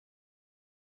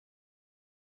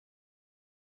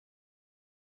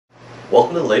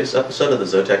Welcome to the latest episode of the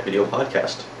ZOTAC Video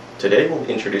Podcast. Today we'll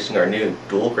be introducing our new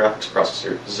dual graphics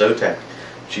processor, ZOTAC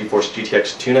GeForce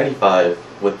GTX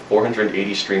 295 with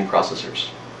 480 stream processors.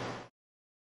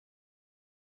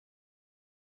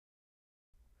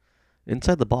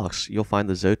 Inside the box, you'll find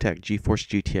the ZOTAC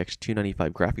GeForce GTX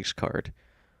 295 graphics card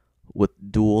with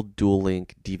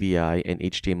dual-link DVI and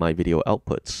HDMI video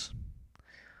outputs,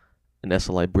 an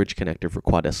SLI bridge connector for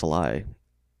Quad SLI,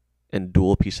 and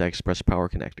dual PCI Express power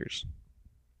connectors.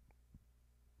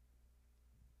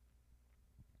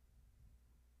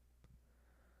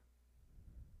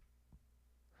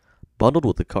 Bundled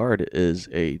with the card is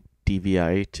a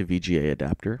DVI-to-VGA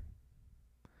adapter,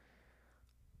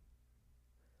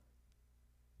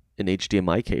 an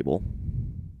HDMI cable,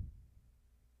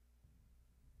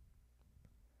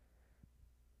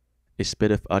 a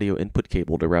PDIF audio input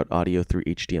cable to route audio through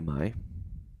HDMI,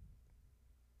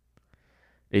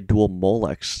 a dual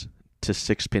MOLEX to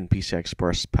 6-pin PCI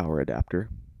Express power adapter,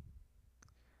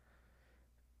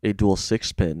 a dual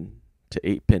 6-pin to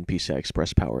 8-pin PCI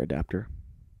Express power adapter,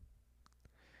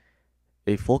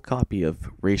 a full copy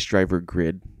of Race Driver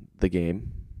Grid, the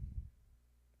game,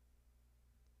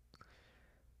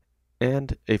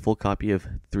 and a full copy of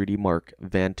 3D Mark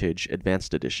Vantage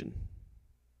Advanced Edition.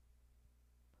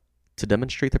 To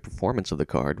demonstrate the performance of the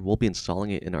card, we'll be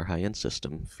installing it in our high-end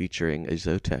system featuring a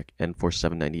ZOTAC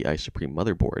N4790i Supreme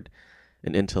motherboard,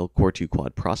 an Intel Core 2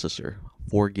 quad processor,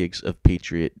 4 gigs of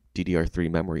Patriot DDR3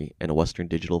 memory, and a Western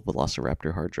Digital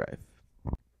Velociraptor hard drive.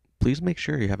 Please make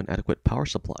sure you have an adequate power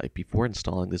supply before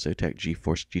installing the ZOTAC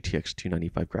GeForce GTX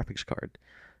 295 graphics card.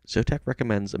 ZOTAC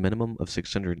recommends a minimum of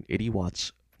 680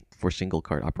 watts for single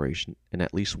card operation and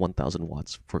at least 1000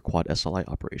 watts for Quad SLI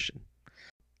operation.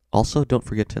 Also, don't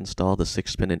forget to install the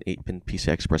 6-pin and 8-pin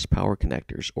PCI Express power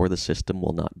connectors or the system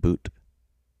will not boot.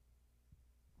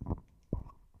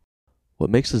 What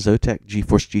makes the ZOTAC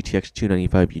GeForce GTX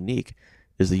 295 unique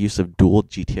is the use of dual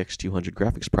GTX 200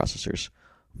 graphics processors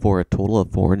for a total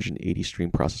of 480 stream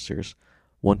processors,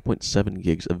 1.7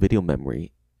 gigs of video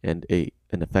memory, and an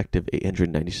effective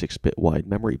 896-bit wide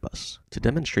memory bus. To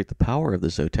demonstrate the power of the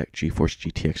ZOTAC GeForce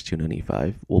GTX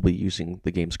 295, we'll be using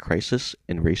the games Crysis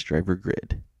and Race Driver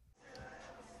Grid.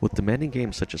 With demanding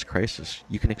games such as Crysis,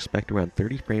 you can expect around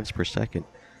 30 frames per second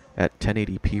at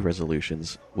 1080p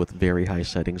resolutions with very high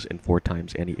settings and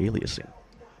 4x anti-aliasing.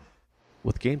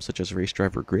 With games such as Race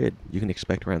Driver Grid, you can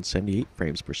expect around 78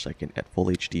 frames per second at Full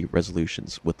HD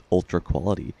resolutions with ultra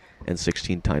quality and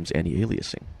 16x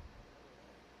anti-aliasing.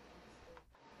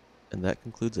 And that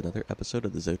concludes another episode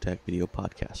of the ZOTAC Video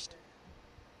Podcast.